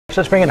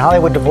Let's bring in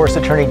Hollywood divorce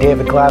attorney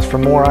David Glass for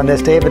more on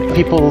this. David.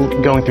 People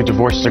going through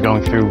divorces are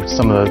going through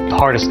some of the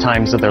hardest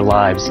times of their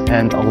lives,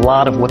 and a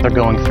lot of what they're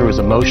going through is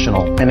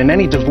emotional. And in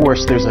any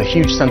divorce, there's a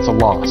huge sense of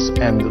loss,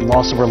 and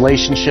loss of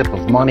relationship,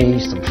 of money,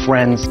 some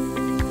friends.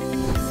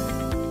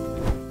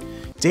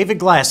 David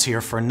Glass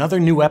here for another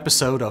new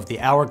episode of the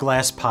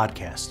Hourglass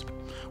Podcast,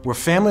 where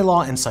family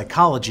law and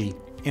psychology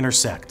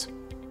intersect.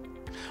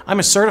 I'm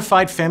a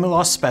certified family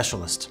law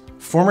specialist,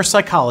 former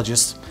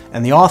psychologist,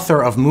 and the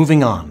author of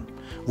Moving On,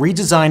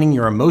 Redesigning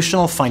Your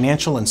Emotional,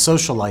 Financial, and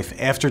Social Life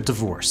After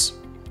Divorce.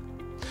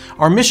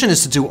 Our mission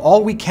is to do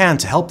all we can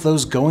to help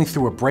those going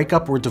through a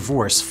breakup or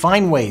divorce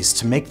find ways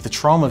to make the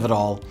trauma of it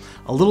all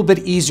a little bit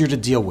easier to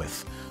deal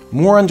with,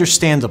 more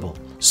understandable,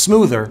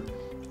 smoother,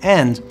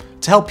 and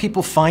to help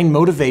people find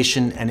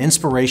motivation and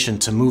inspiration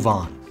to move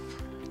on.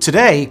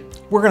 Today,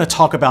 we're going to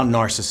talk about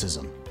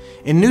narcissism.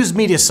 In news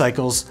media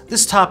cycles,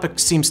 this topic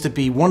seems to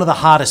be one of the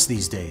hottest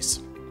these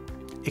days.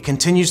 It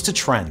continues to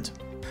trend.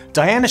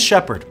 Diana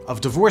Shepard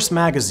of Divorce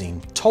Magazine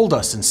told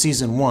us in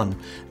Season 1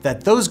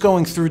 that those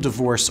going through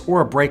divorce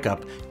or a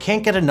breakup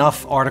can't get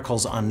enough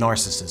articles on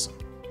narcissism.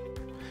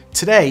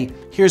 Today,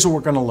 here's what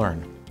we're going to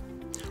learn.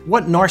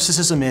 What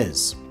narcissism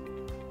is,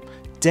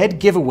 dead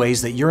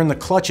giveaways that you're in the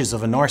clutches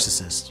of a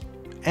narcissist,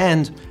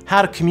 and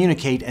how to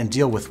communicate and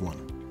deal with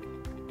one.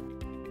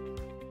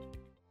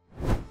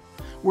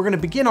 We're going to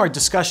begin our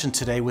discussion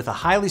today with a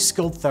highly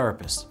skilled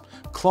therapist,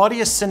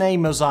 Claudia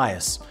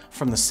Sinay-Mosias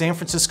from the San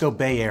Francisco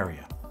Bay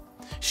Area.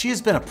 She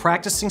has been a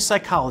practicing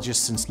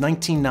psychologist since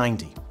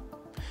 1990.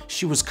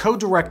 She was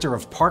co-director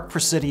of Park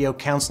Presidio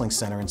Counseling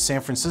Center in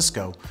San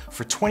Francisco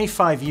for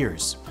 25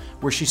 years,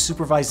 where she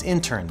supervised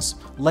interns,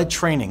 led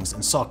trainings,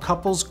 and saw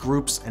couples,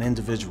 groups, and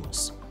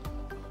individuals.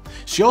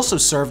 She also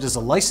served as a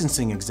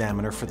licensing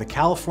examiner for the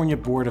California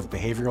Board of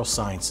Behavioral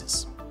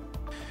Sciences.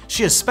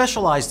 She has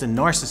specialized in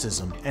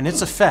narcissism and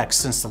its effects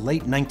since the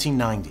late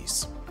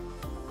 1990s.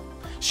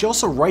 She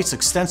also writes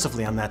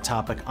extensively on that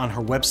topic on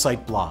her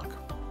website blog.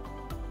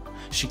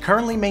 She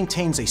currently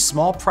maintains a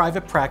small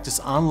private practice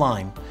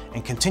online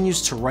and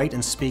continues to write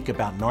and speak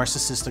about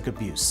narcissistic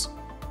abuse.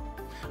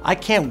 I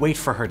can't wait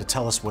for her to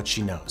tell us what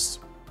she knows.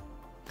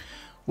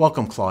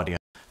 Welcome, Claudia.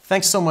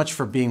 Thanks so much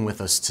for being with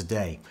us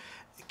today.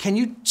 Can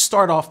you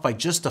start off by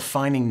just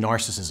defining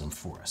narcissism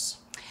for us?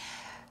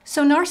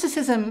 So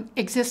narcissism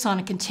exists on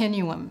a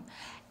continuum,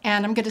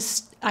 and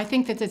I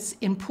think that it's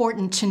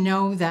important to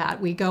know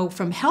that we go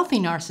from healthy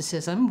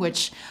narcissism,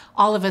 which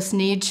all of us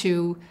need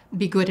to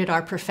be good at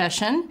our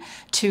profession,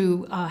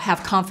 to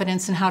have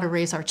confidence in how to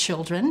raise our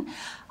children,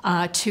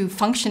 to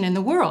function in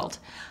the world.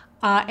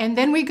 And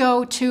then we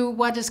go to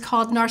what is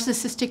called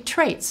narcissistic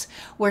traits,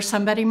 where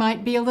somebody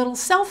might be a little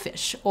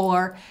selfish,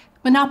 or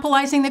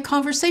monopolizing the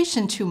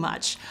conversation too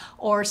much,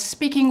 or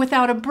speaking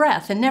without a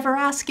breath and never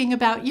asking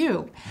about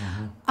you.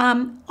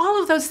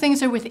 All of those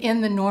things are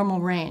within the normal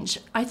range.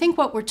 I think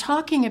what we're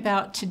talking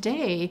about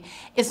today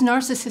is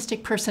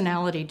narcissistic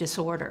personality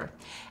disorder.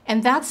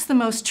 And that's the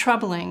most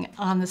troubling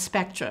on the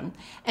spectrum.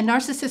 And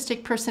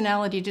narcissistic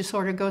personality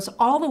disorder goes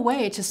all the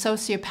way to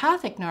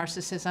sociopathic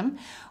narcissism,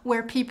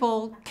 where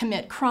people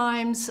commit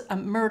crimes,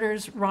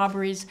 murders,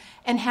 robberies,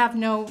 and have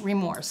no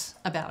remorse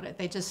about it.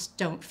 They just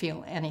don't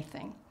feel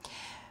anything.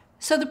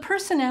 So the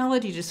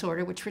personality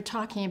disorder, which we're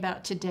talking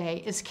about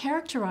today, is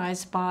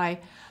characterized by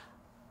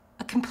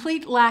a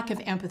complete lack of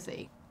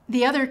empathy.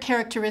 The other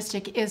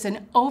characteristic is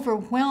an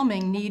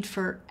overwhelming need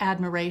for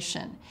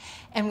admiration.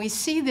 And we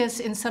see this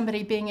in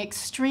somebody being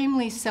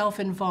extremely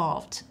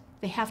self-involved.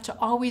 They have to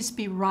always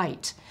be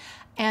right.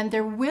 And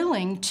they're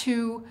willing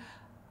to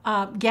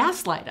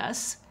gaslight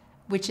us,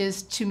 which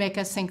is to make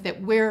us think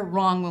that we're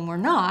wrong when we're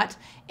not,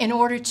 in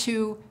order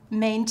to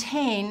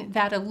maintain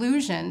that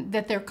illusion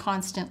that they're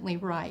constantly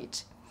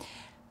right.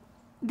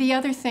 The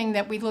other thing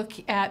that we look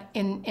at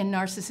in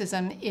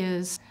narcissism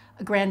is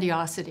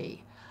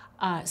grandiosity.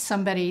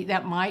 Somebody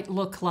that might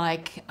look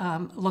like,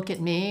 look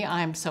at me,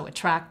 I'm so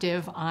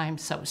attractive, I'm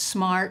so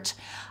smart.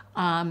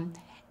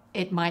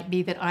 It might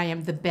be that I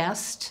am the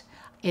best.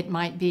 It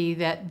might be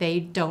that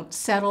they don't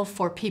settle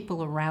for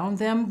people around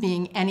them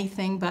being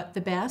anything but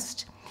the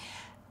best.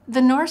 The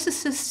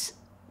narcissist's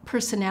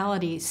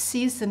personality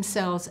sees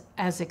themselves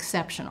as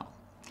exceptional,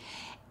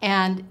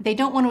 and they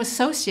don't want to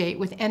associate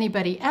with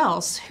anybody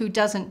else who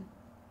doesn't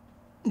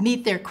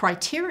meet their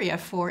criteria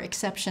for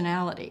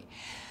exceptionality.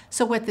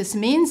 So what this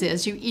means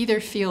is you either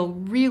feel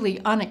really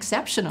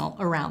unexceptional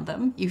around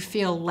them, you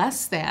feel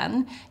less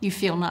than, you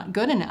feel not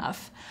good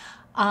enough,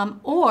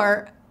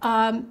 or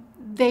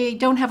they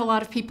don't have a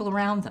lot of people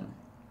around them.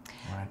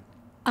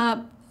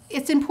 Right.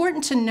 It's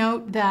important to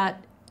note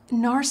that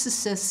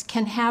narcissists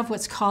can have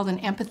what's called an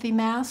empathy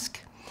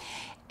mask,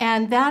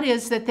 and that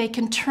is that they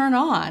can turn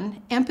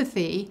on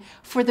empathy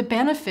for the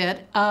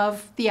benefit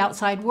of the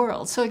outside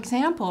world. So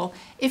example,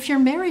 if you're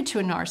married to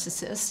a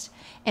narcissist,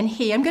 and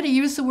I'm going to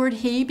use the word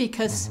he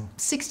because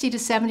 60 to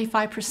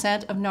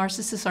 75% of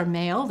narcissists are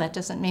male. That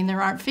doesn't mean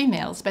there aren't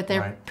females, but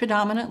they're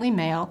predominantly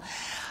male,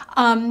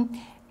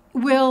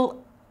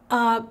 will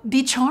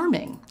be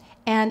charming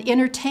and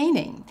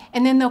entertaining.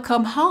 And then they'll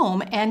come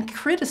home and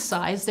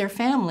criticize their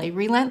family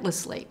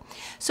relentlessly.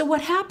 So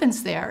what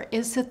happens there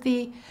is that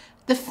the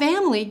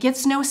family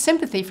gets no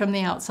sympathy from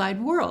the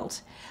outside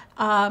world.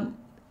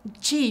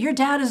 Gee, your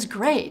dad is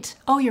great.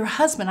 Oh, your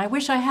husband, I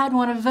wish I had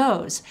one of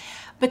those.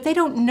 But they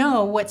don't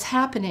know what's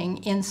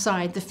happening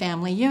inside the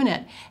family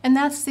unit. And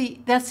that's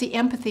the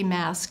empathy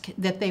mask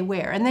that they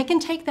wear. And they can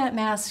take that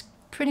mask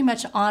pretty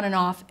much on and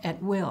off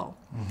at will.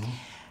 Mm-hmm.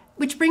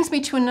 Which brings me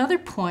to another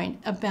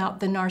point about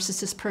the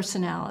narcissist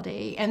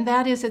personality, and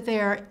that is that they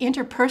are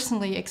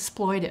interpersonally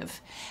exploitive.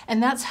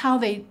 And that's how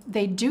they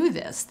do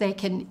this. They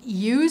can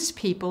use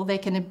people, they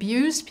can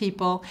abuse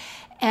people,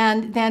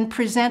 and then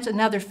present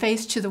another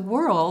face to the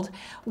world,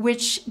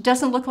 which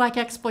doesn't look like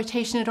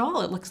exploitation at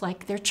all. It looks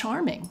like they're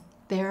charming,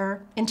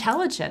 they're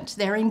intelligent,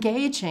 they're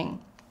engaging.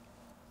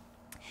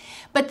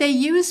 But the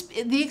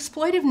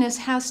exploitiveness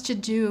has to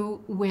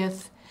do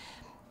with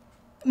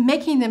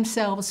making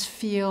themselves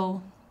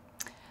feel,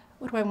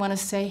 what do I want to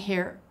say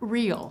here,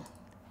 real.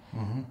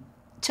 Mm-hmm.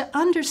 To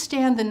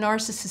understand the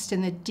narcissist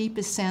in the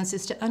deepest sense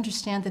is to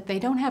understand that they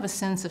don't have a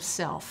sense of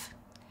self,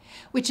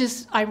 which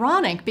is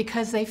ironic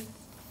because they're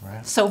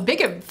so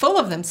big and full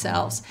of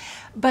themselves.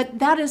 Mm-hmm. But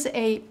that is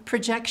a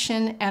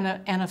projection and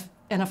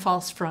a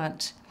false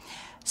front.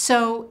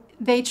 So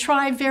they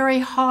try very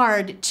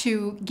hard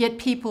to get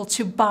people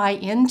to buy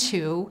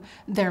into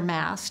their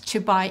mask,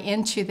 to buy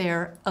into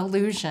their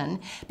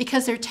illusion,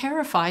 because they're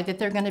terrified that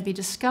they're going to be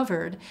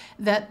discovered,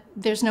 that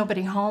there's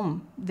nobody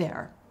home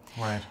there.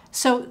 Right.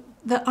 So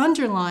the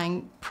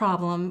underlying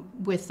problem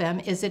with them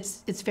is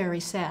it's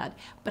very sad.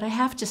 But I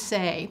have to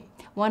say,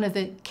 one of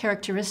the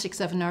characteristics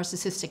of a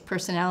narcissistic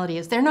personality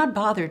is they're not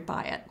bothered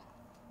by it.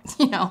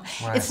 You know,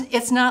 right.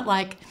 It's not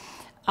like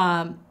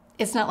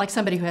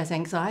somebody who has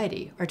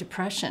anxiety or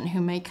depression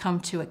who may come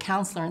to a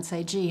counselor and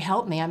say, gee,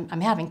 help me,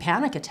 I'm having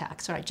panic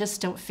attacks, or I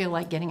just don't feel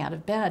like getting out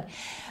of bed.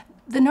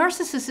 The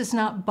narcissist is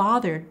not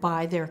bothered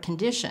by their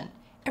condition.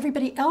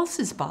 Everybody else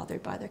is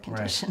bothered by their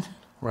condition.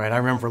 Right. I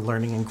remember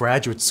learning in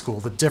graduate school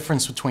the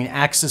difference between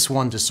Axis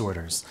 1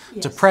 disorders,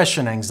 yes.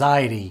 depression,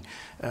 anxiety,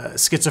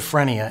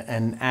 schizophrenia,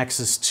 and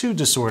Axis 2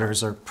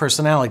 disorders, or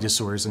personality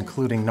disorders,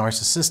 including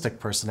narcissistic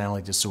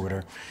personality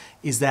disorder,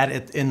 is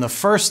that in the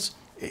first,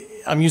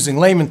 I'm using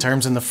layman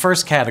terms, in the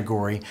first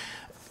category,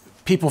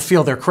 people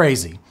feel they're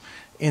crazy.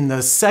 In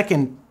the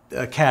second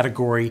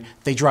category,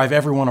 they drive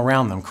everyone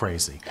around them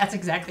crazy. That's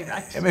exactly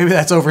right. Maybe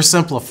that's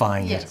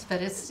oversimplifying it. Yes,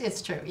 but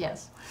it's true,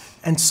 yes.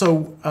 And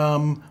so,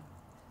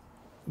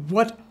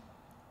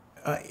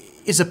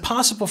 is it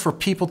possible for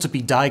people to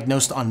be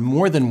diagnosed on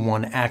more than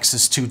one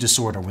Axis 2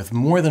 disorder, with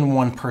more than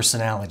one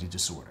personality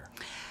disorder?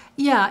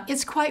 Yeah,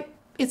 it's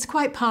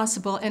quite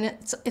possible, and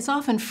it's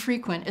often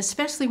frequent,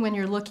 especially when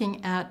you're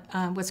looking at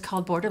what's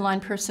called borderline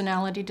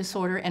personality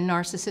disorder and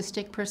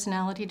narcissistic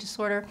personality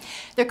disorder.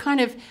 They're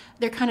kind of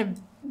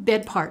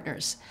bed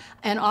partners,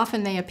 and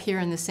often they appear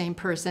in the same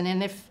person.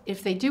 And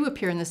if they do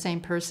appear in the same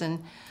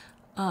person,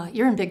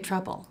 you're in big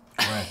trouble.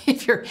 Right.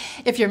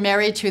 if you're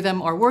married to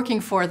them or working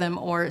for them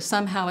or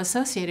somehow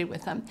associated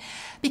with them.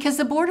 Because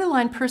the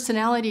borderline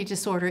personality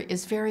disorder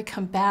is very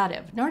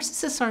combative.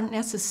 Narcissists aren't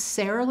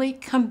necessarily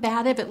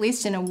combative, at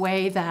least in a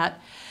way that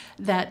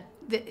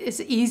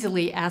is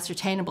easily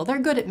ascertainable. They're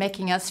good at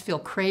making us feel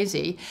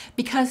crazy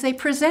because they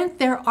present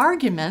their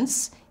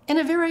arguments in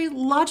a very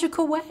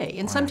logical way,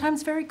 and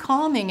sometimes very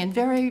calming and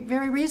very,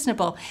 very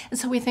reasonable. And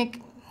so we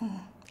think,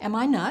 am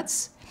I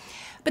nuts?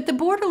 But the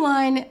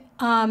borderline,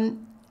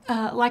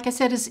 like I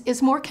said,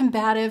 is more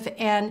combative,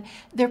 and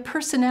their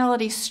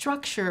personality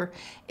structure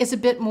is a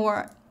bit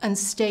more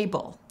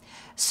unstable.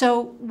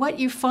 So what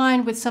you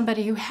find with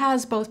somebody who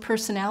has both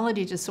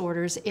personality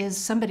disorders is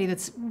somebody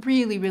that's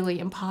really, really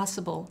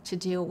impossible to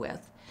deal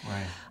with.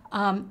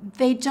 Right.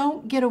 They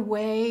don't get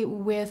away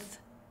with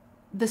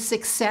the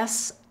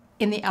success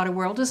in the outer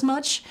world as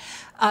much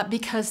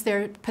because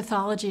their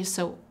pathology is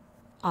so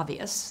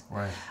obvious.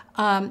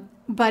 Right.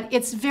 But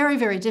it's very,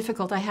 very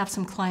difficult. I have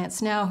some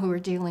clients now who are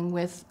dealing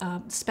with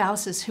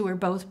spouses who are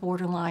both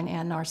borderline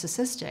and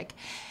narcissistic.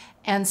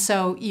 And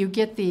so you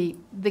get the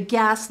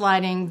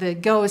gaslighting, the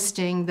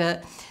ghosting,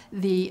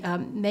 the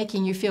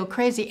making you feel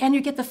crazy, and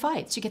you get the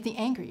fights, you get the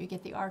anger, you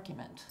get the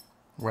argument.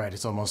 Right,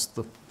 it's almost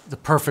the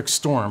perfect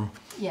storm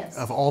yes.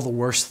 of all the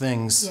worst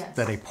things yes.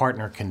 that a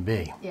partner can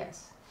be.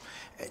 Yes.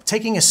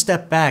 Taking a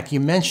step back, you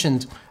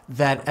mentioned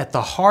that at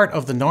the heart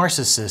of the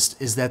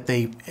narcissist is that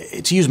they,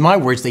 to use my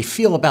words, they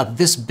feel about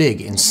this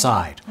big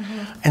inside.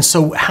 Mm-hmm. And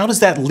so how does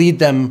that lead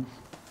them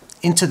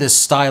into this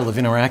style of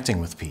interacting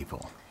with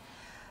people?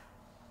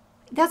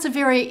 That's a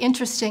very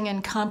interesting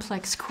and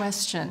complex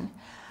question.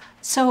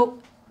 So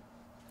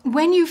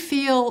when you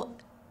feel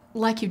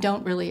like you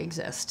don't really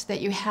exist,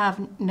 that you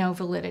have no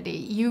validity,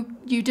 you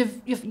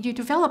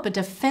develop a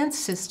defense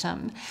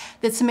system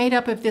that's made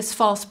up of this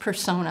false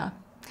persona.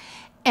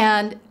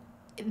 And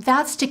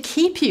that's to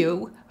keep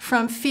you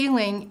from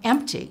feeling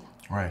empty.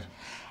 Right.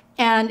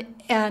 And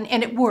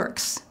it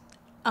works.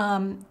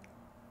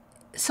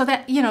 So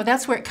that,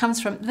 that's where it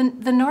comes from.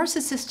 The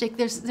narcissistic,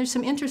 there's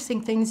some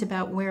interesting things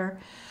about where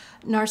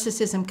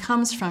narcissism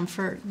comes from.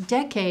 For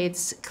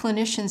decades,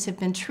 clinicians have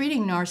been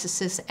treating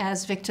narcissists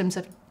as victims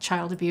of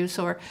child abuse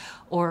or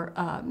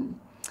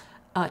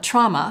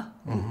trauma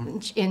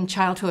in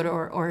childhood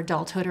or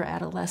adulthood or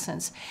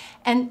adolescence.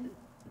 And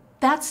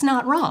that's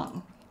not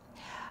wrong.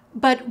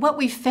 But what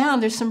we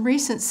found, there's some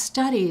recent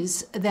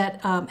studies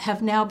that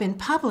have now been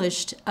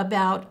published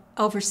about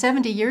over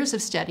 70 years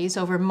of studies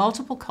over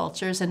multiple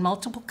cultures and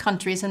multiple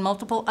countries and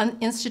multiple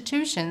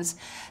institutions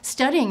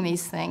studying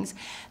these things,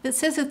 that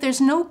says that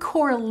there's no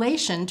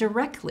correlation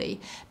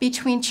directly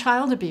between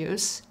child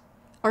abuse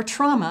or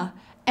trauma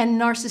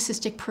and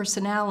narcissistic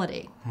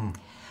personality.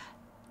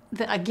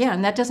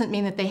 Again, that doesn't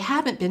mean that they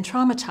haven't been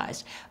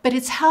traumatized, but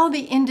it's how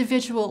the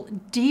individual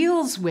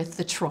deals with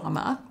the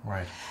trauma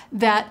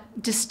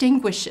that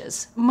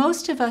distinguishes.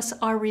 Most of us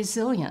are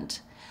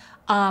resilient.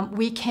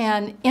 We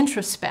can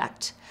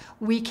introspect.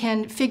 We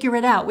can figure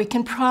it out. We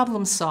can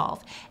problem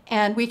solve,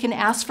 and we can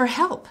ask for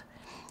help.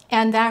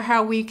 And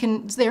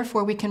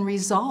therefore we can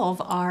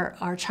resolve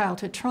our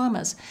childhood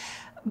traumas.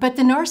 But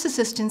the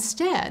narcissist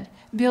instead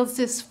builds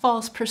this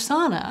false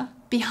persona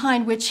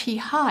behind which he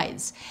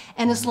hides.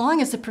 And as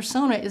long as the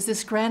persona is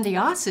this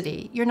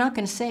grandiosity, you're not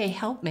going to say,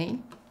 help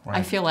me,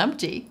 I feel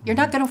empty. You're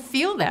not going to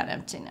feel that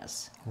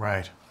emptiness.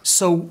 Right.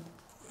 So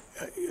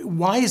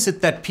why is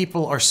it that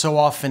people are so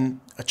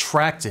often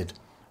attracted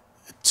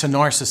to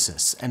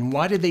narcissists? And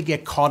why do they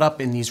get caught up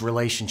in these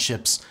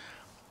relationships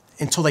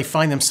until they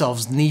find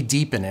themselves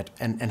knee-deep in it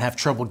and have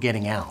trouble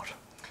getting out?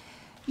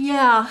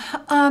 Yeah.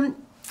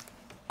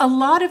 A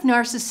lot of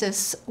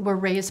narcissists were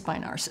raised by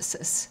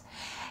narcissists.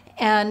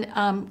 And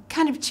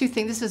kind of two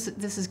things,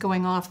 this is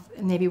going off,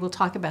 and maybe we'll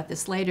talk about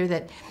this later,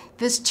 that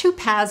there's two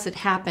paths that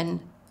happen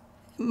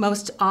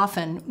most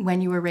often when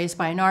you were raised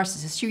by a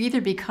narcissist. You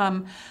either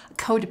become a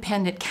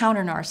codependent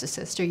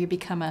counter-narcissist or you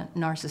become a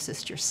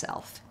narcissist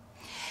yourself.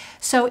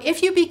 So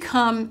if you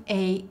become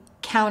a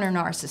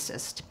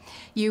counter-narcissist,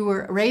 you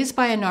were raised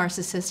by a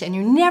narcissist and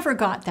you never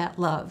got that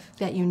love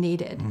that you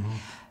needed,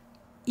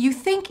 you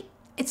think,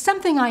 it's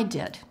something I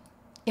did.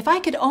 If I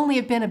could only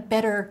have been a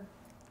better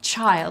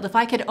child, if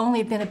I could only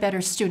have been a better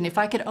student, if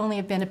I could only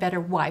have been a better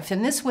wife,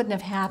 then this wouldn't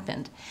have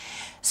happened.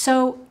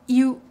 So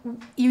you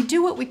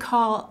do what we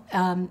call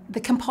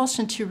the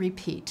compulsion to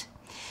repeat.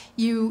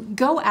 You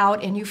go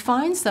out and you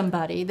find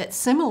somebody that's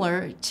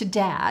similar to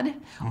dad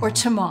or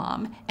to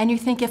mom, and you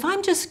think, if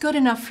I'm just good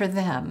enough for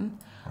them,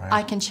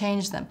 I can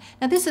change them.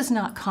 Now, this is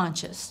not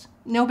conscious.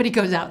 Nobody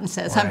goes out and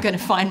says, I'm going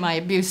to find my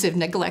abusive,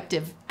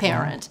 neglective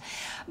parent.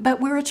 But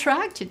we're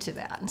attracted to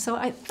that. And so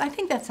I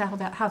think that's how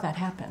that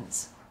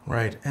happens.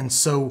 Right. And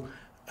so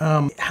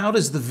how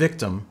does the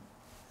victim,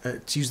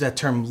 to use that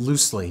term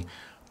loosely,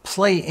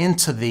 play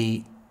into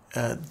the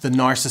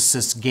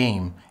narcissist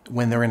game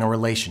when they're in a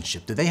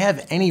relationship? Do they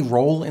have any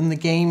role in the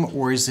game,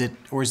 or is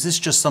this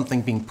just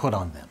something being put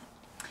on them?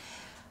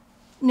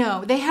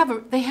 No, they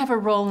have a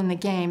role in the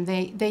game.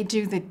 They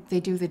do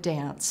the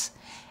dance.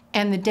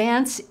 And the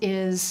dance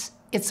is,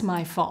 it's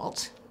my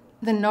fault.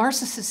 The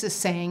narcissist is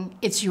saying,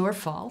 it's your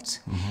fault.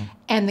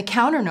 And the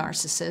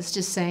counter-narcissist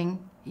is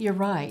saying, you're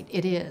right,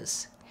 it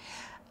is.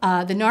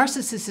 The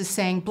narcissist is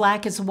saying,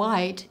 black is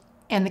white,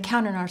 and the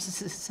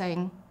counter-narcissist is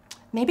saying,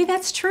 maybe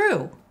that's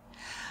true.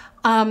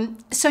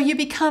 So you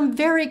become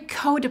very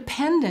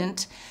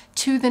codependent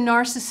to the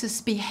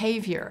narcissist's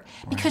behavior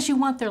because you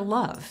want their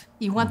love,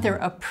 you want their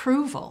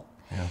approval.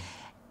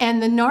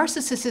 And the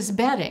narcissist is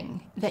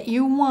betting that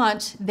you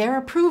want their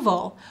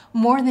approval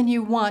more than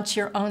you want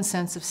your own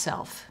sense of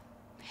self.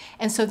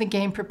 And so the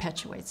game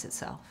perpetuates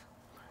itself.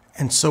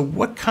 And so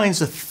what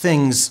kinds of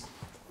things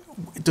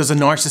does a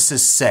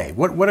narcissist say?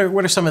 What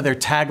are some of their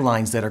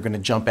taglines that are going to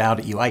jump out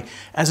at you?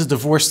 As a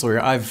divorce lawyer,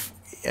 I've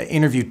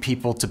interviewed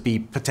people to be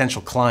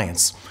potential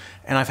clients,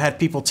 and I've had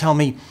people tell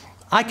me,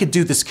 I could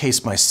do this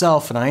case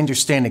myself and I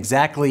understand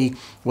exactly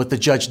what the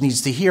judge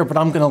needs to hear, but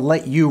I'm going to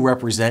let you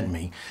represent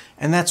me.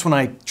 And that's when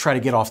I try to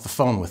get off the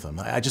phone with them.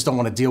 I just don't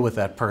want to deal with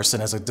that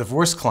person as a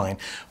divorce client.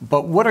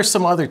 But what are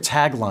some other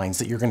taglines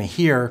that you're going to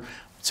hear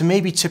to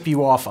maybe tip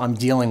you off I'm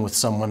dealing with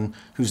someone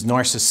who's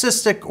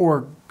narcissistic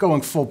or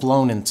going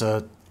full-blown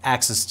into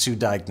Axis 2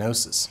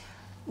 diagnosis?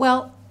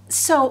 Well,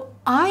 so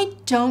I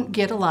don't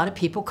get a lot of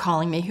people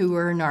calling me who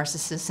are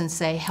narcissists and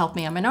say, help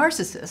me, I'm a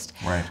narcissist,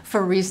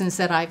 for reasons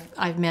that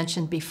I've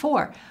mentioned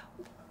before.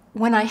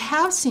 When I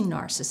have seen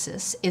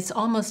narcissists, it's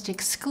almost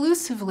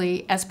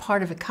exclusively as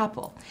part of a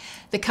couple.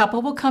 The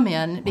couple will come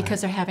in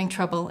because they're having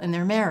trouble in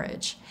their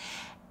marriage.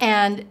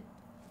 And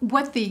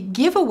what the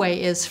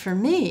giveaway is for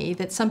me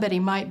that somebody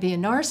might be a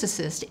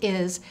narcissist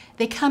is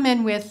they come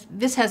in with,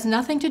 this has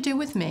nothing to do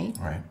with me.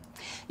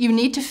 You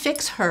need to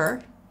fix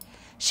her.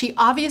 She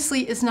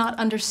obviously is not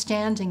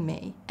understanding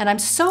me. And I'm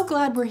so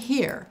glad we're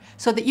here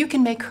so that you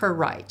can make her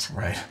right.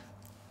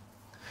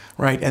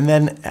 Right. And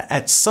then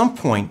at some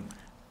point,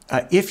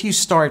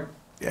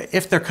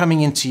 if they're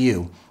coming into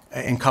you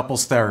in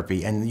couples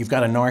therapy and you've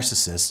got a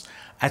narcissist,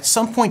 at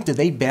some point do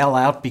they bail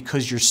out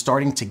because you're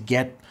starting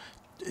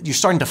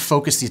to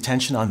focus the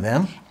attention on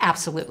them?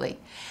 Absolutely.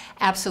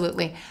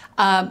 Absolutely.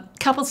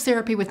 Couples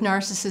therapy with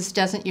narcissists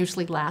doesn't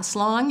usually last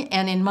long,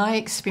 and in my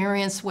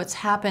experience, what's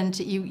happened,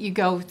 you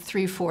go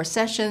 3-4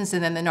 sessions,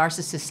 and then the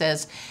narcissist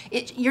says,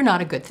 you're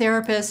not a good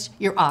therapist,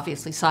 you're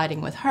obviously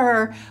siding with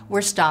her,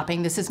 we're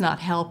stopping, this is not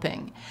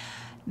helping.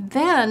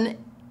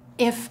 Then,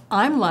 if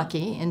I'm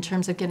lucky, in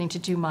terms of getting to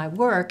do my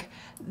work,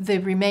 the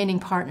remaining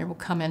partner will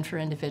come in for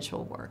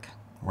individual work.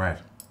 Right.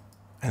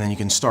 And then you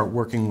can start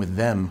working with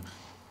them.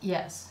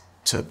 Yes.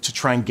 To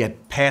try and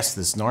get past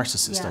this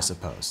narcissist, Yeah. I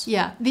suppose.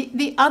 Yeah.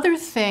 The other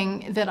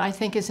thing that I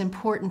think is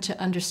important to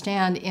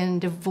understand in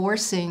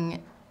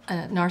divorcing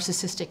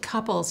narcissistic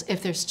couples,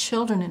 if there's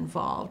children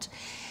involved,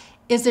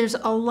 is there's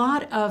a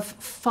lot of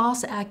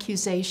false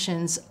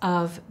accusations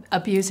of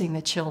abusing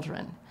the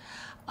children.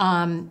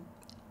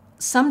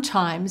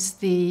 Sometimes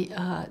the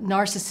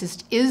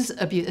narcissist is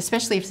abused,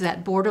 especially if it's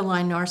that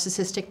borderline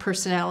narcissistic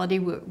personality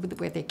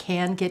where they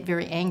can get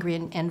very angry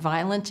and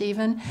violent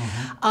even.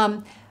 Mm-hmm.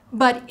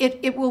 But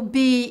it will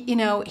be,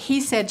 he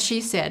said, she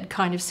said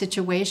kind of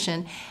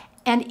situation.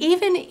 And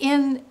even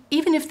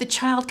if the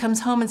child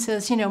comes home and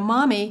says,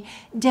 Mommy,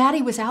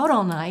 Daddy was out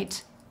all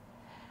night,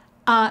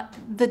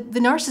 the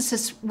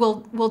narcissist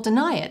will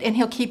deny it. And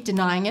he'll keep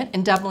denying it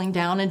and doubling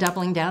down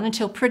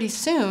until pretty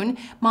soon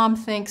Mom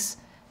thinks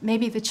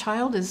maybe the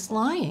child is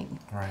lying.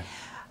 Right.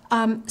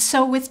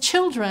 So with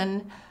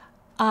children,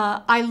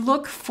 I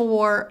look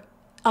for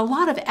a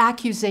lot of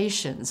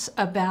accusations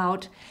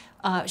about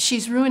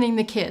she's ruining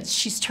the kids,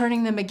 she's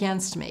turning them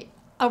against me.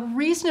 A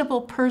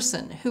reasonable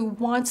person who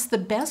wants the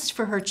best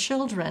for her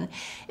children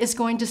is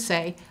going to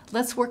say,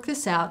 let's work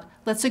this out,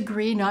 let's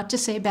agree not to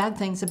say bad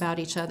things about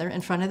each other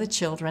in front of the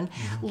children,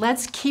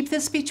 let's keep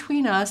this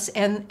between us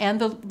and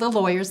the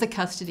lawyers, the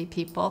custody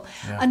people.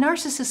 Yeah. A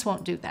narcissist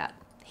won't do that.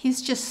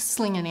 He's just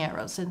slinging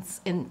arrows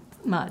in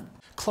mud.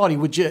 Claudia,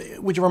 would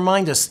you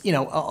remind us, I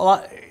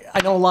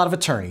know a lot of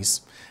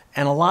attorneys,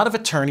 and a lot of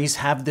attorneys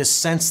have this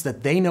sense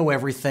that they know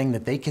everything,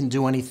 that they can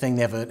do anything.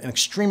 They have an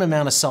extreme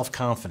amount of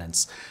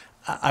self-confidence.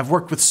 I've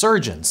worked with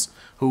surgeons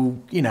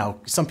who,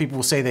 some people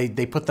will say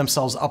they put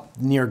themselves up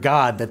near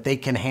God, that they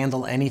can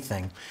handle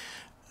anything.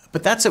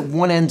 But that's at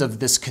one end of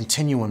this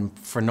continuum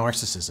for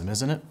narcissism,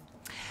 isn't it?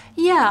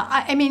 Yeah,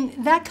 I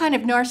mean, that kind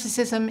of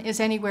narcissism is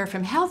anywhere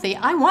from healthy.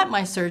 I want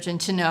my surgeon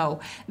to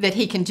know that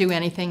he can do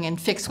anything and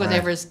fix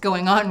whatever's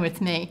going on with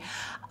me.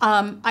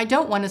 I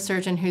don't want a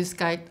surgeon who's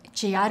like,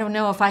 gee, I don't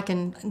know if I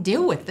can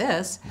deal with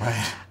this.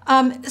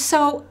 Right.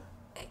 So,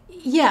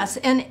 yes,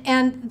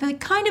 and the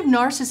kind of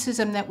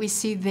narcissism that we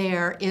see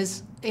there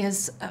is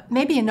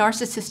maybe a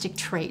narcissistic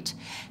trait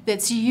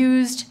that's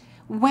used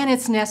when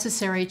it's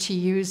necessary to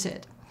use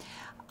it.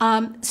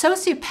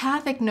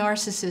 Sociopathic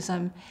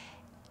narcissism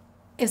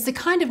is the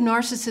kind of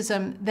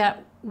narcissism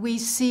that we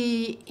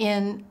see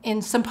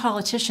in some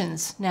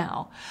politicians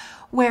now,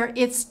 where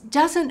it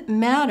doesn't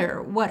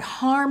matter what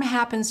harm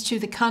happens to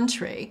the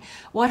country,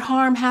 what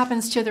harm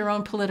happens to their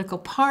own political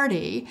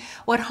party,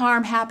 what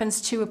harm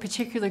happens to a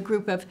particular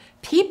group of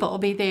people,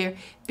 be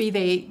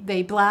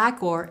they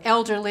black or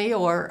elderly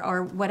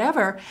or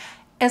whatever,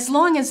 as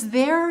long as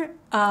their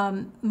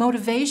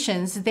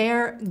motivations,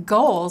 their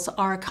goals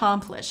are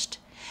accomplished.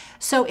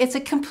 So it's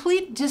a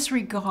complete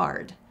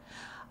disregard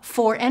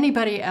for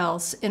anybody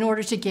else in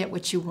order to get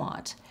what you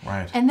want.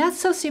 Right. And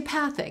that's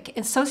sociopathic.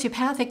 And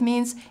sociopathic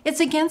means it's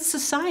against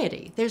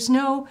society. There's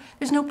no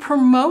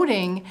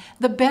promoting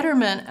the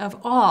betterment of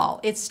all.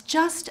 It's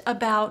just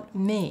about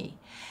me.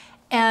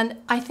 And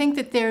I think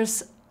that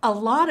there's a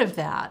lot of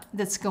that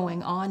that's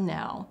going on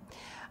now.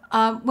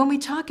 When we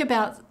talk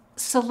about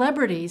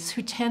celebrities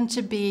who tend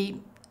to be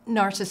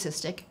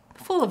narcissistic,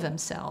 full of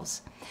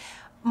themselves,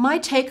 my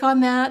take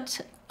on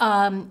that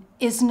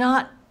is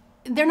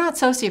they're not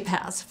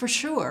sociopaths, for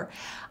sure.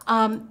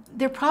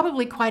 They're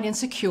probably quite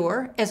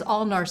insecure, as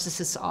all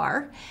narcissists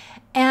are,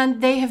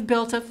 and they have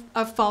built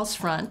a false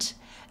front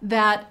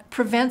that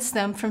prevents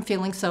them from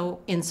feeling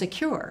so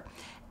insecure.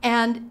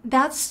 And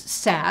that's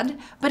sad,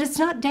 but it's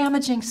not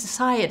damaging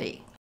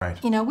society. Right.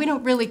 We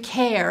don't really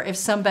care if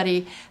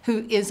somebody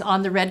who is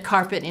on the red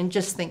carpet and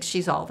just thinks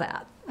she's all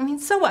that. I mean,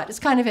 so what? It's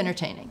kind of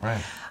entertaining.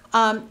 Right.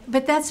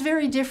 But that's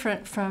very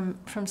different from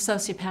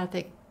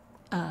sociopathic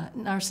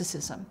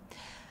narcissism.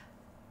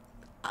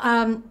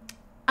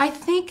 I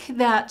think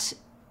that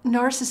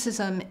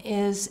narcissism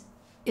is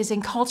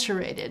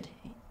enculturated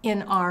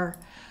in our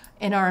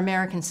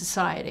American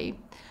society.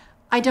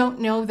 I don't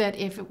know that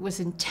if it was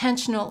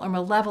intentional or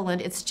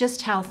malevolent, it's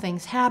just how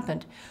things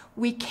happened.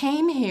 We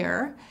came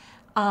here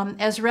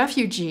as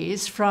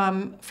refugees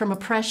from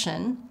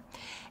oppression,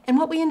 and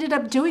what we ended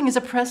up doing is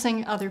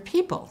oppressing other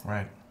people.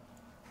 Right.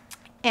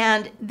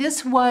 And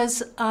this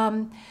was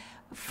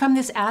from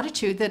this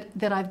attitude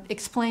that I've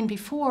explained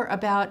before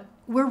about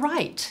we're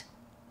right.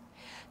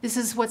 This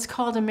is what's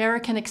called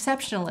American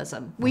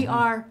exceptionalism. We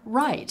are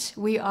right.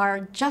 We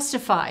are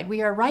justified.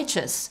 We are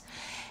righteous.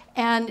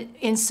 And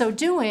in so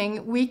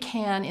doing, we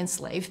can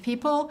enslave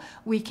people.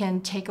 We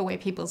can take away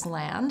people's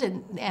land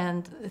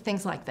and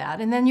things like that.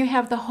 And then you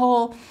have the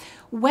whole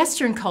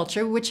Western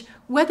culture, which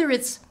whether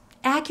it's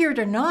accurate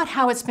or not,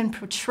 how it's been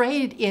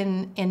portrayed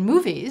in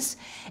movies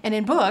and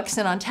in books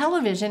and on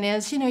television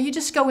is, you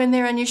just go in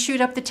there and you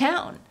shoot up the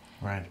town.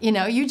 Right.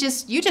 You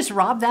just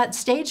rob that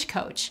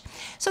stagecoach.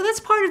 So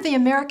that's part of the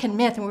American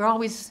myth, and we're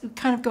always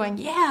kind of going,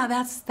 yeah,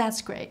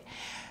 that's great.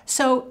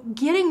 So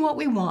getting what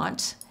we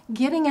want,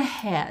 getting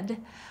ahead,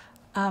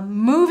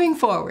 moving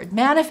forward,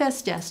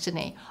 manifest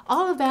destiny,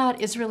 all of that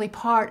is really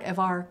part of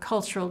our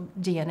cultural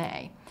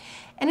DNA.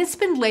 And it's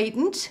been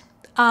latent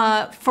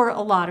for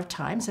a lot of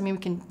times. I mean,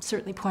 we can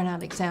certainly point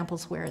out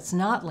examples where it's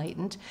not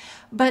latent,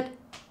 but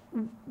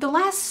the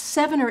last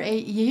 7 or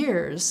 8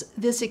 years,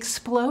 this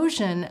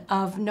explosion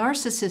of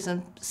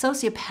narcissism,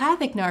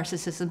 sociopathic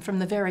narcissism from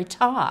the very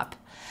top,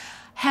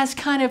 has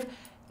kind of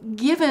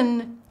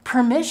given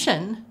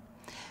permission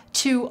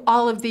to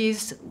all of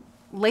these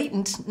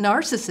latent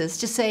narcissists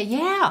to say,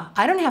 yeah,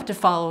 I don't have to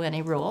follow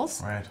any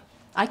rules. Right.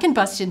 I can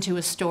bust into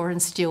a store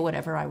and steal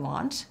whatever I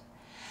want.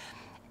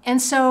 And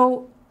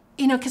so,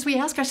 because we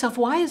ask ourselves,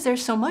 why is there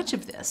so much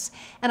of this?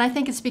 And I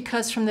think it's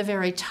because from the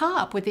very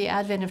top, with the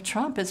advent of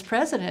Trump as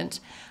president,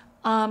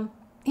 do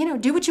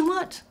what you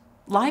want,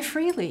 lie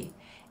freely.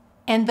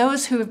 And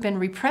those who have been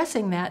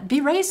repressing that, be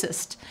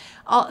racist.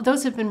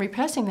 Those who have been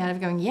repressing that are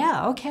going,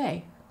 yeah,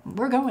 okay,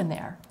 we're going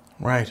there.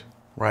 Right,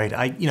 right.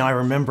 I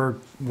remember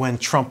when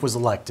Trump was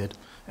elected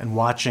and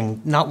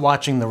not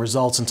watching the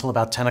results until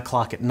about 10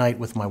 o'clock at night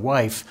with my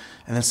wife,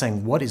 and then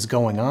saying, what is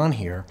going on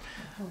here?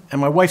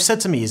 And my wife said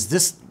to me,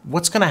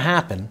 what's going to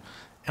happen?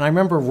 And I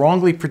remember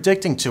wrongly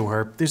predicting to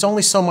her, there's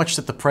only so much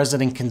that the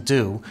president can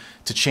do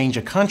to change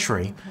a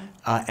country.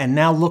 And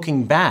now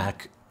looking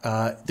back,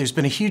 there's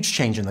been a huge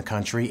change in the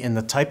country in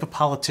the type of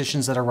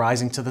politicians that are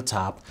rising to the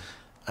top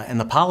and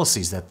the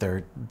policies that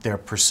they're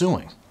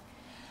pursuing.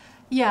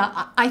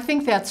 Yeah, I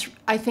think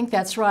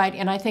that's right.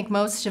 And I think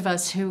most of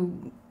us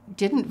who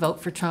didn't vote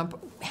for Trump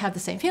have the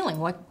same feeling.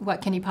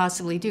 What can he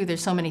possibly do?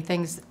 There's so many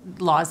things,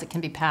 laws that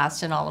can be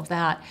passed and all of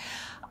that.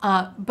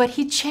 But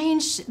he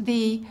changed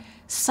the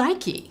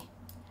psyche.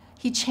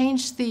 He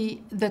changed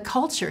the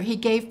culture. He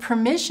gave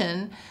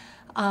permission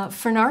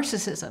for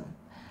narcissism.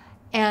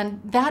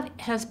 And that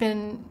has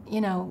been,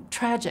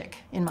 tragic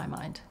in my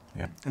mind.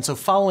 Yeah. And so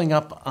following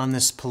up on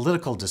this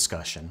political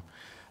discussion,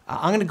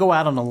 I'm going to go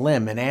out on a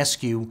limb and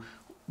ask you,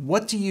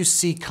 what do you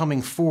see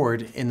coming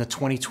forward in the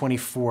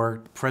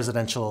 2024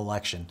 presidential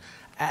election?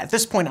 At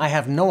this point, I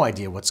have no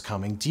idea what's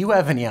coming. Do you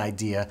have any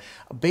idea,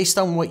 based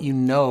on what you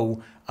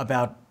know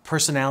about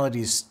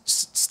personalities,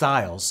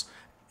 styles,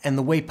 and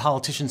the way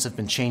politicians have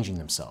been changing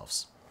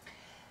themselves?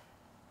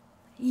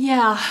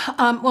 Yeah,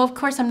 well, of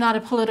course, I'm not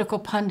a political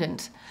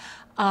pundit,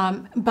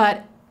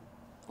 but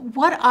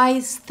what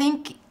I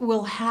think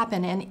will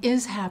happen and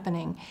is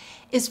happening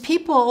is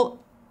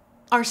people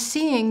are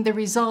seeing the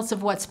results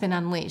of what's been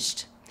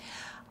unleashed.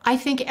 I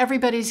think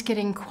everybody's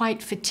getting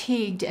quite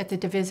fatigued at the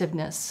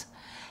divisiveness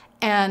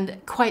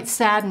and quite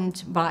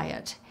saddened by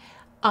it.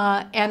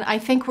 And I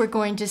think we're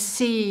going to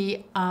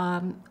see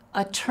a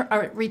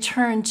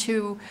return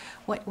to,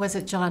 what was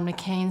it John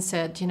McCain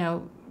said,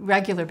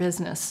 regular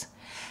business.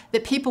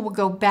 That people will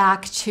go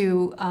back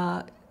to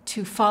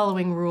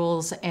following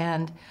rules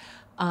and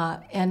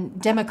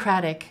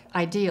democratic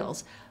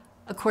ideals.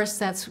 Of course,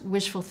 that's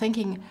wishful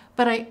thinking,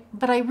 but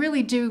I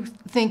really do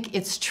think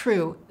it's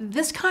true.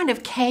 This kind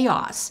of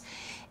chaos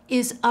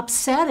is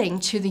upsetting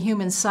to the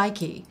human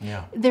psyche.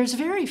 Yeah. There's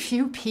very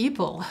few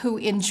people who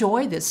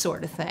enjoy this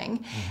sort of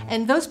thing,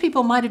 and those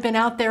people might have been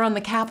out there on the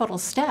Capitol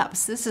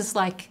steps. This is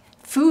like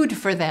food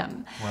for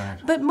them. Right.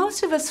 But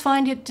most of us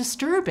find it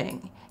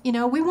disturbing.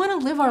 We want to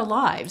live our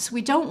lives.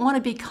 We don't want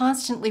to be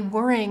constantly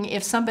worrying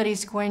if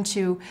somebody's going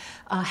to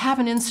have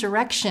an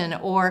insurrection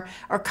or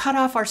cut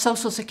off our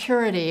Social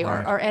Security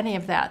or any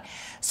of that.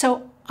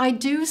 So I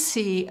do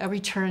see a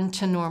return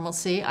to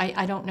normalcy.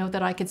 I don't know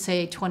that I could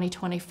say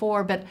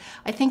 2024, but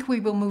I think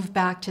we will move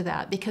back to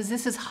that because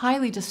this is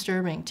highly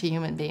disturbing to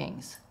human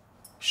beings.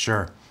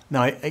 Sure.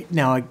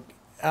 Now,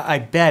 I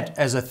bet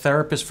as a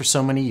therapist for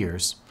so many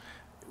years,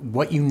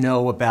 what you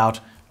know about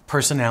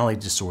personality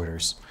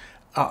disorders,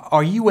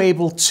 are you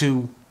able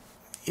to,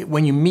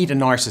 when you meet a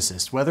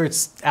narcissist, whether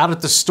it's out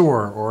at the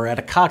store or at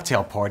a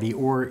cocktail party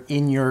or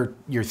in your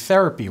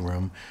therapy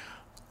room,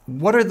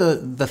 what are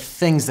the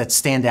things that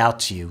stand out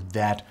to you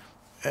that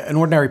an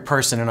ordinary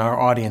person in our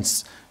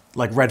audience,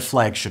 like red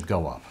flags, should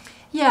go up?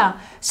 Yeah,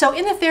 so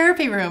in the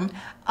therapy room,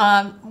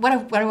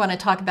 what I want to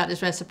talk about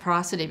is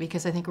reciprocity,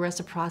 because I think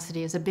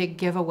reciprocity is a big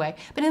giveaway.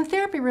 But in the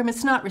therapy room,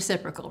 it's not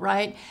reciprocal,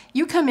 right?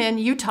 You come in,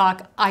 you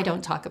talk, I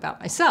don't talk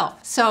about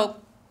myself. So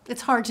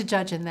it's hard to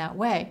judge in that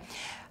way.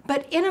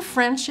 But in a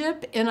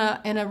friendship, in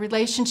a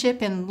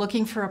relationship, in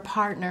looking for a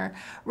partner,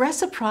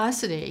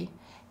 reciprocity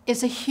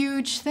is a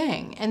huge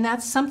thing, and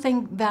that's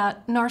something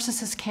that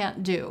narcissists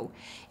can't do.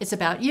 It's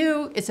about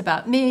you, it's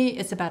about me,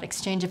 it's about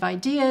exchange of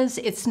ideas.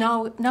 It's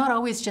not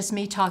always just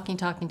me talking.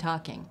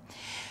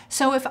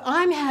 So if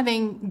I'm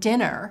having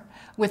dinner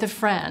with a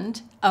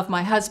friend of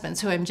my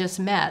husband's who I've just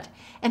met,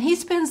 and he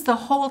spends the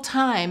whole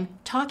time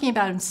talking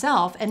about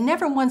himself and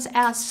never once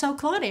asks, so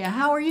Claudia,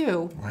 how are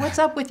you? What's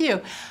up with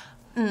you?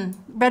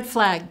 red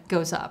flag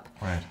goes up.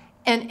 Right.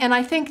 And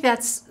I think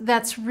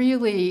that's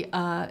really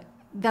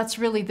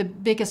the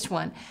biggest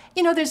one.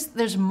 You know,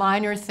 there's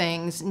minor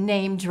things,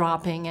 name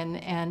dropping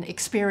and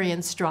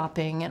experience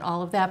dropping and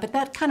all of that, but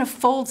that kind of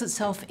folds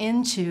itself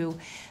into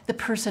the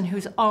person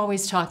who's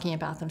always talking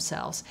about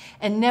themselves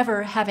and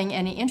never having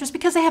any interest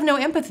because they have no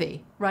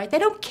empathy, right? They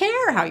don't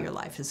care how your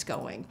life is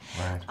going.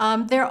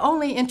 Right. They're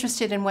only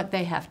interested in what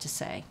they have to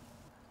say.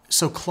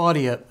 So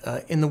Claudia,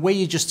 in the way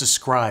you just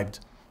described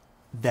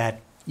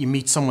that you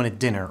meet someone at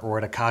dinner or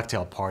at a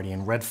cocktail party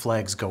and red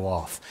flags go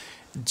off,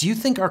 do you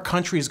think our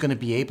country is going to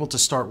be able to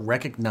start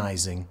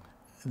recognizing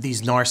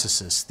these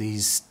narcissists,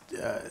 these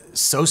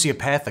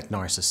sociopathic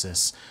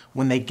narcissists,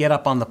 when they get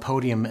up on the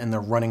podium and they're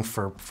running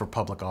for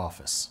public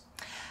office?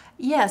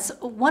 Yes,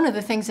 one of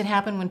the things that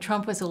happened when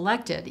Trump was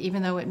elected,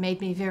 even though it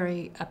made me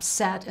very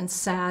upset and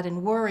sad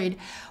and worried,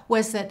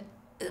 was that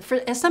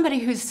as somebody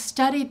who's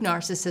studied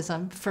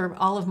narcissism for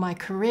all of my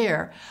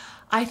career,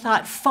 I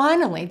thought,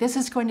 finally, this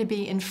is going to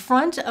be in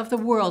front of the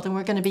world and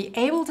we're going to be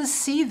able to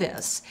see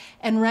this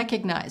and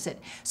recognize it.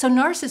 So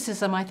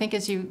narcissism, I think,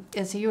 as you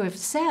have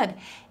said,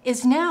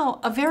 is now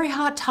a very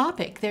hot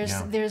topic.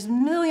 There's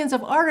millions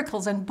of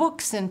articles and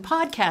books and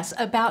podcasts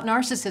about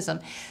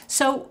narcissism.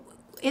 So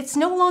it's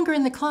no longer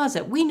in the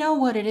closet. We know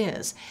what it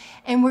is,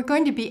 and we're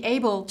going to be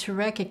able to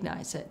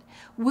recognize it.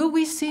 Will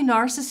we see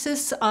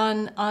narcissists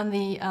on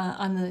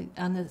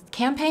the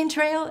campaign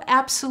trail?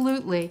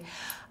 Absolutely.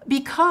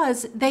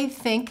 Because they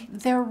think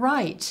they're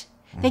right.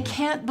 They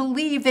can't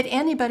believe that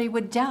anybody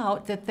would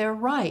doubt that they're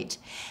right.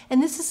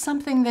 And this is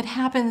something that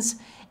happens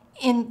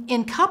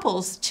in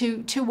couples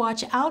to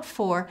watch out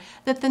for,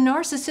 that the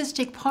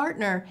narcissistic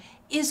partner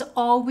is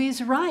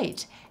always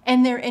right.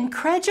 And they're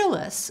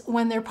incredulous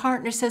when their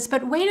partner says,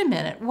 but wait a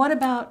minute, what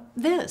about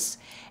this?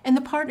 And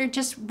the partner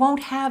just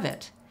won't have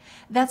it.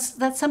 That's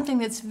something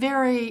that's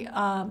very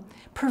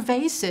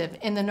pervasive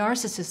in the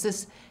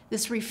narcissist,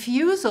 this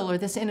refusal or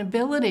this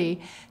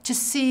inability to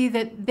see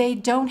that they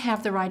don't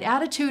have the right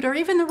attitude or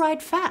even the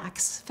right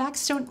facts.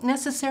 Facts don't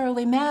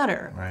necessarily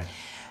matter. Right.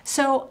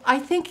 So I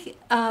think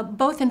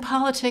both in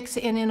politics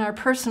and in our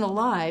personal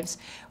lives,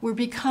 we're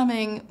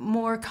becoming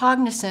more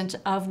cognizant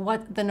of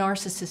what the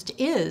narcissist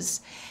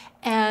is,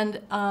 and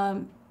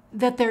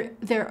that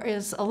there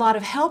is a lot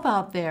of help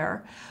out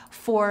there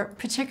for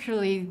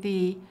particularly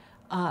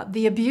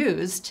the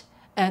abused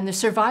and the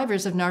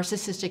survivors of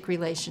narcissistic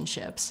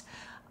relationships.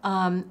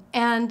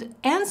 And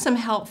some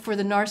help for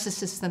the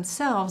narcissists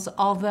themselves,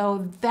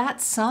 although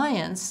that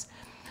science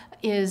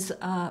is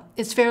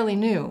fairly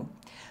new.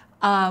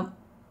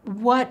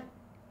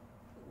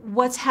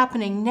 What's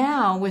happening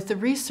now with the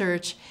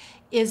research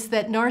is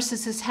that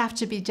narcissists have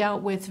to be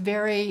dealt with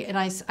very, and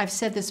I've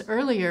said this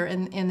earlier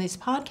in these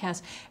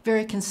podcasts,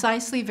 very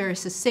concisely, very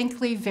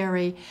succinctly,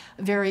 very,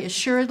 very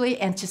assuredly,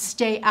 and to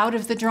stay out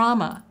of the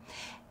drama.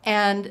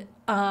 And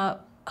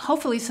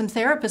hopefully some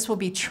therapists will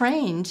be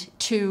trained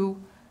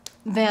to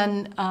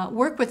then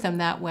work with them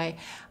that way.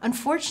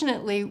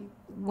 Unfortunately,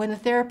 when a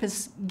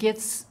therapist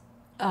gets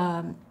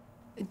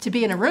to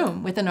be in a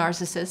room with a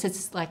narcissist,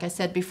 it's like I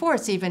said before,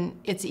 it's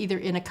either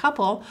in a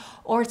couple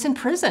or it's in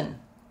prison.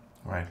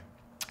 Right.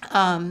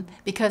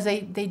 Because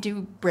they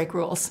do break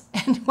rules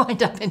and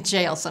wind up in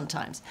jail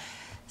sometimes.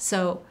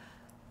 So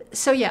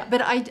yeah,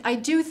 but I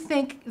do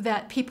think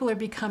that people are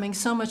becoming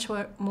so much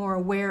more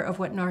aware of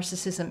what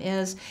narcissism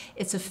is,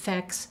 its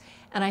effects,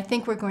 and I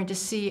think we're going to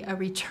see a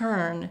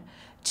return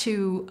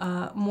to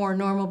more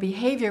normal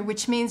behavior,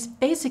 which means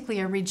basically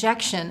a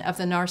rejection of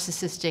the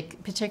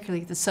narcissistic,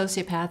 particularly the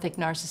sociopathic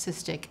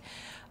narcissistic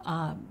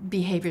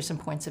behaviors and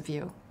points of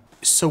view.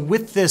 So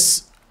with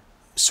this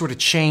sort of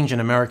change in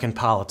American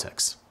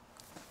politics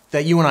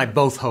that you and I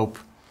both hope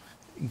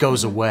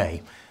goes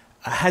away,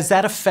 has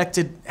that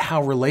affected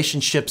how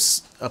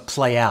relationships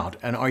play out?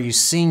 And are you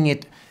seeing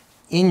it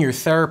in your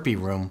therapy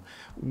room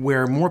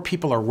where more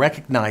people are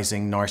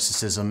recognizing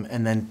narcissism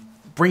and then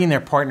bringing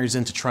their partners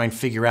in to try and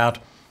figure out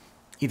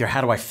either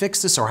how do I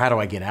fix this or how do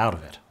I get out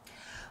of it?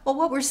 Well,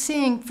 what we're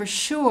seeing for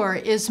sure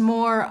is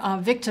more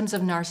victims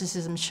of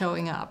narcissism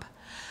showing up.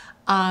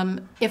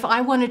 If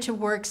I wanted to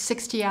work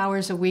 60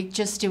 hours a week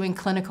just doing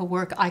clinical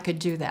work, I could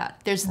do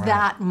that. There's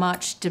that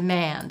much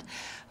demand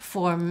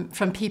from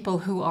people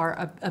who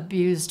are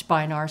abused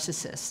by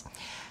narcissists.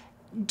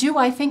 Do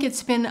I think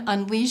it's been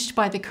unleashed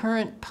by the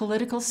current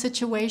political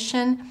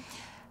situation?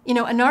 You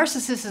know, a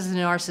narcissist is a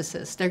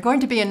narcissist. They're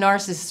going to be a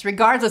narcissist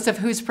regardless of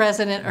who's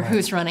president or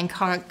who's running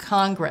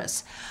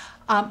Congress.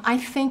 I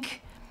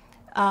think,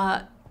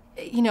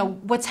 you know,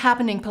 what's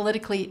happening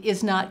politically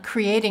is not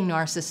creating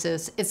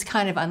narcissists, it's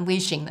kind of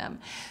unleashing them.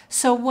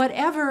 So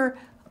whatever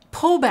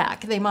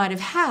pullback they might have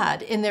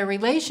had in their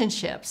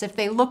relationships, if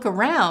they look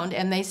around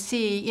and they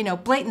see, you know,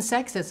 blatant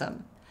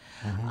sexism,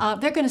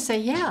 they're going to say,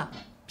 yeah,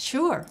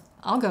 sure,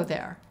 I'll go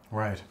there.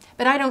 Right.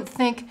 But I don't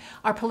think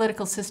our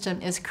political system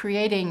is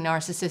creating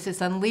narcissists. It's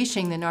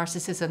unleashing the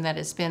narcissism that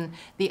has been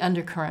the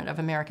undercurrent of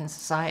American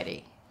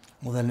society.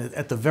 Well, then,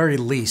 at the very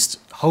least,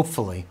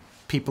 hopefully,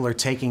 people are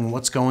taking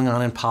what's going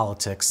on in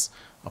politics,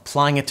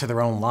 applying it to their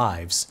own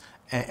lives,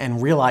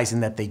 and realizing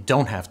that they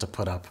don't have to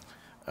put up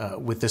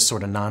with this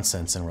sort of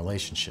nonsense in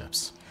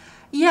relationships.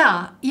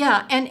 Yeah,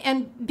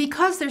 and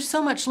because there's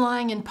so much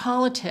lying in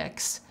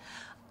politics,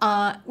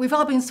 we've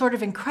all been sort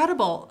of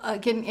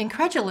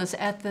incredulous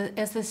at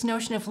this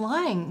notion of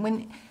lying.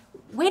 When,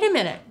 wait a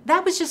minute,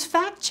 that was just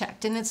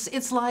fact-checked, and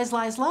it's lies,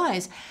 lies,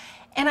 lies.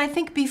 And I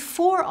think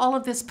before all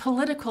of this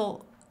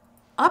political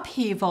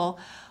upheaval,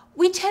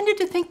 we tended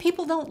to think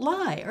people don't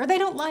lie, or they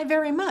don't lie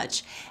very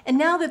much. And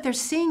now that they're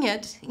seeing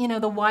it, you know,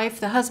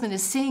 the husband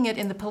is seeing it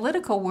in the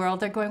political world,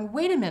 they're going,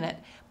 wait a minute,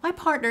 my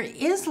partner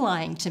is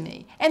lying to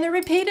me, and they're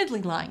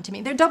repeatedly lying to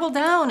me. They're double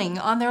downing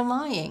on their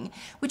lying,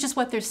 which is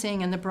what they're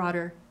seeing in the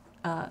broader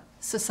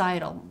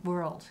societal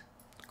world.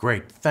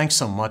 Great. Thanks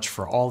so much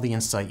for all the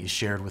insight you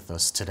shared with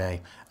us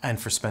today and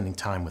for spending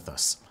time with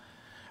us.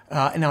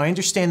 Now, I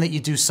understand that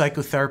you do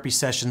psychotherapy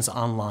sessions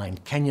online.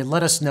 Can you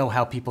let us know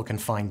how people can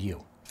find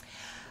you?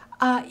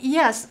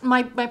 Yes,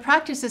 my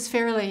practice is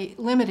fairly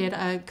limited.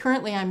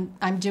 Currently,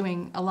 I'm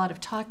doing a lot of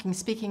talking,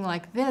 speaking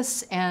like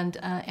this, and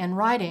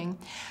writing.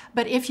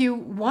 But if you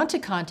want to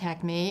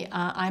contact me,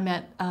 I'm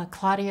at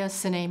Claudia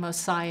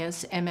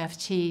Sinay-Mosias,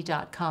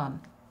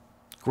 MFT.com.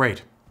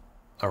 Great.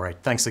 All right,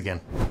 thanks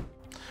again.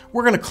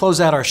 We're going to close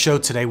out our show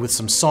today with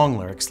some song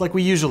lyrics like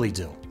we usually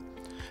do.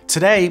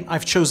 Today,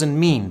 I've chosen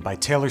Mean by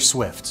Taylor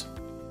Swift.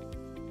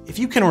 If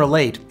you can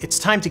relate, it's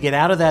time to get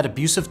out of that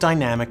abusive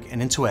dynamic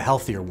and into a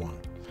healthier one.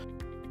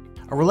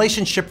 A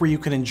relationship where you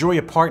can enjoy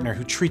a partner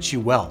who treats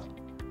you well.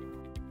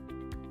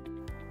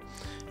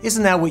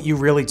 Isn't that what you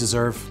really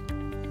deserve?